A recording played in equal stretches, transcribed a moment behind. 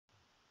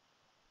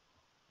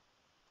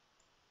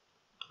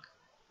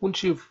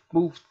Once you've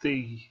moved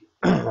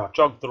or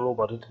jogged the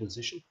robot into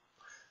position,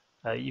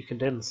 you can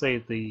then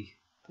save the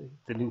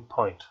new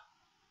point.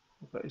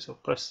 Okay, so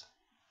press,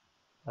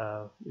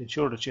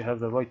 ensure that you have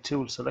the right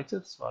tool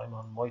selected. So I'm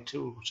on my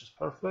tool, which is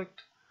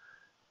perfect,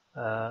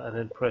 and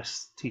then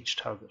press Teach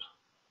Target.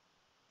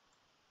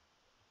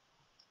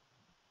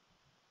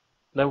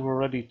 Now we're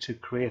ready to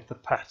create the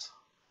path.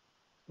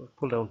 So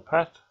pull down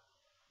Path,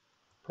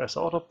 press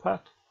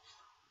autopath,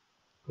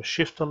 press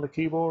Shift on the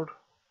keyboard,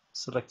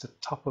 select the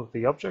top of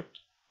the object,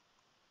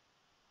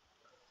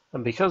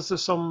 and because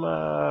there's some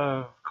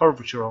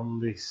curvature on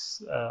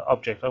this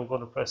object, I'm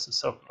going to press the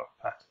circular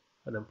path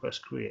and then press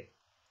Create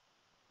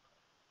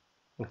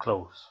and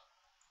close.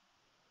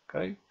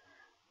 Okay,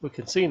 we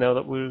can see now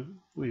that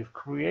we've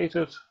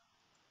created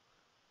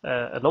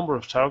a number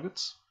of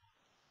targets,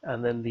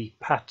 and then the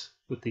path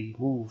with the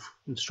move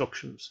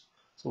instructions.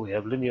 So we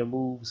have linear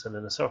moves and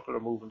then a circular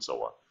move and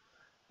so on,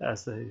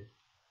 as the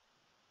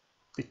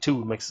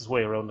tool makes its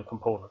way around the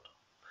component.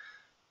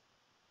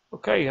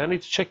 Okay, I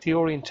need to check the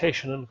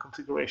orientation and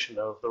configuration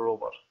now of the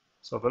robot.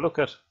 So if I look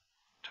at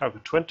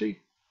target 20,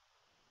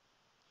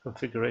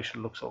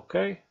 configuration looks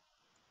okay.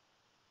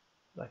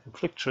 I can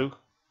flick through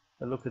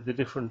and look at the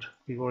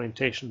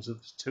orientations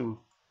of the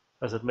tool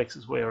as it makes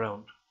its way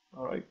around.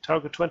 Alright,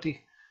 target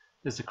 20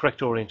 is the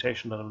correct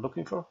orientation that I'm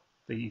looking for.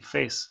 The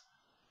face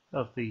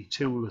of the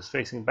tool is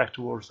facing back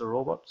towards the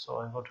robot, so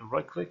I'm going to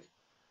right click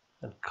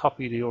and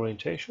copy the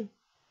orientation.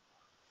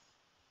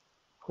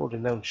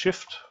 Holding down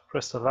Shift,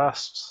 press the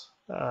last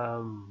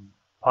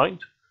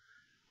point,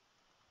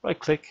 right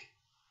click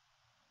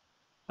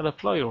and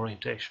apply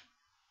orientation.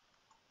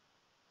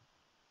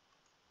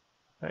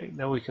 Okay,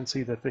 now we can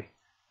see that the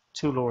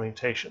tool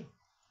orientation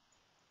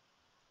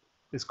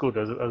is good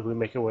as we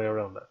make our way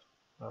around that.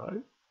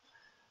 Alright.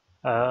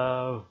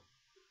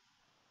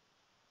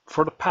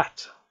 For the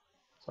path,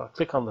 so I'll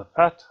click on the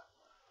path,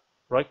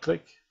 right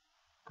click,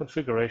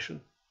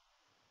 configuration,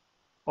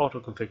 auto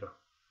configure.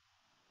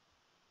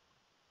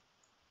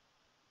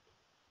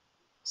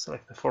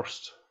 Select the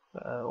first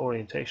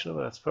orientation of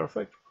it, that's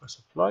perfect. Press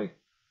apply.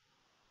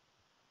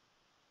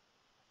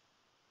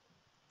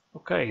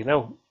 Okay,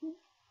 now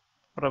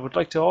what I would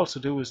like to also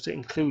do is to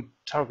include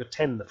target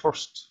 10, the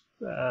first.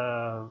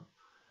 So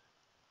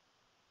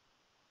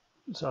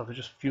if I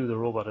just view the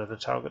robot at a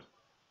target,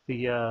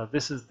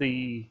 this is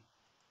the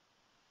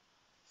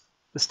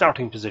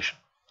starting position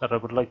that I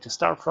would like to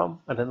start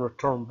from and then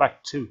return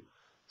back to.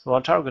 So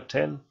on target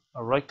 10,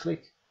 I right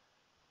click,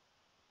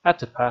 add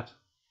to path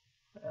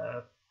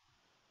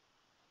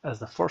as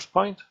the first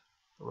point,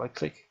 right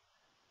click,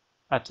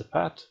 add to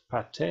path,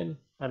 path 10,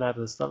 and add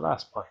as the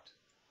last point.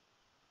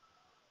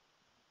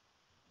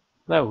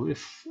 Now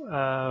if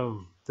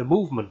the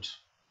movement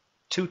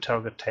to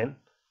target 10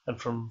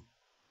 and from,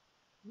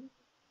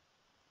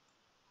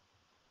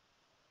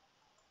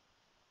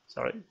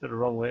 sorry, the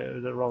wrong way,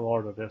 the wrong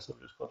order there, so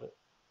I'm just going to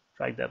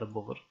drag that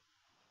above it.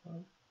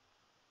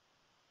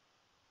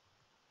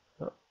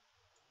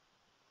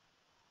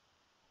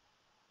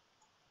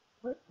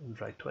 And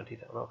drag 20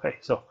 down. Okay,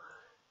 so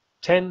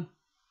 10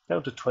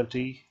 down to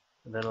 20,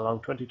 and then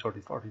along 20,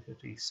 30, 40,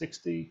 50,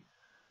 60,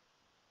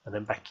 and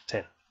then back to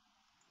 10.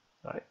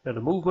 All right, now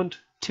the movement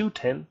to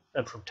 10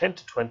 and from 10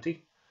 to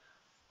 20.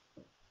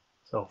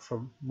 So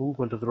from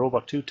movement of the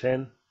robot to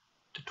 10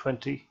 to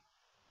 20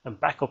 and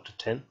back up to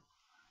 10.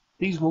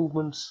 These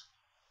movements,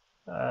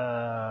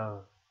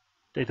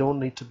 they don't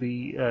need to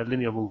be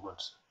linear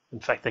movements. In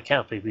fact, they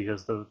can't be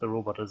because the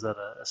robot is at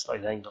a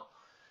slight angle.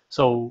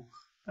 So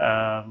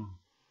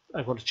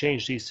I'm going to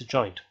change these to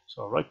joint.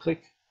 So right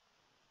click,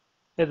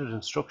 edit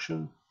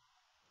instruction,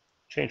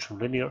 change from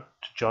linear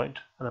to joint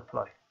and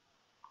apply.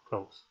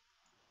 Close.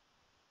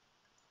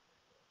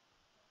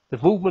 The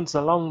movements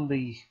along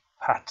the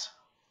path,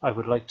 I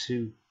would like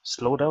to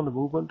slow down the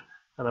movement,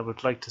 and I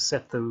would like to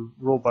set the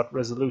robot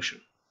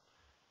resolution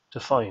to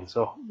fine.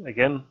 So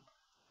again,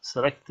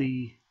 select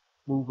the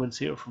movements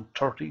here from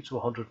 30 to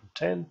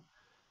 110,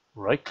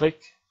 right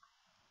click,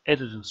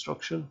 edit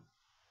instruction.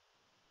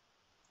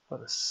 I'm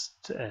going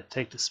to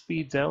take the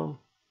speed down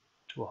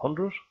to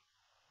 100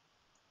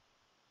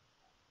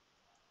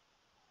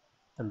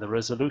 and the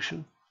resolution,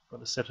 I'm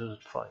going to set it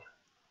at 5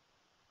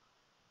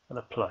 and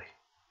apply.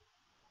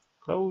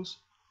 Close.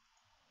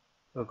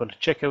 We're going to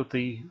check out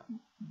the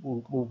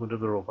movement of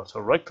the robot. So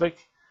right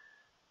click,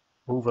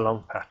 move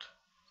along path.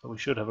 So we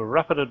should have a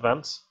rapid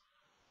advance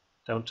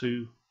down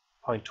to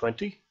point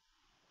 20,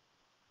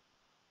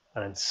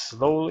 and then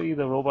slowly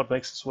the robot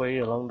makes its way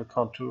along the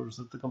contours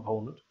of the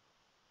component,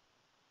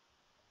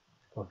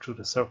 going through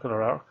the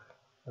circular arc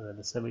and then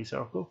the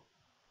semicircle,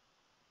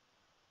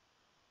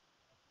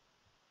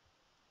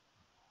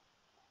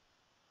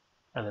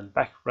 and then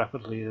back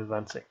rapidly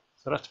advancing.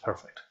 So that's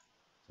perfect.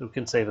 So we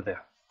can save it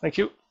there. Thank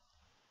you.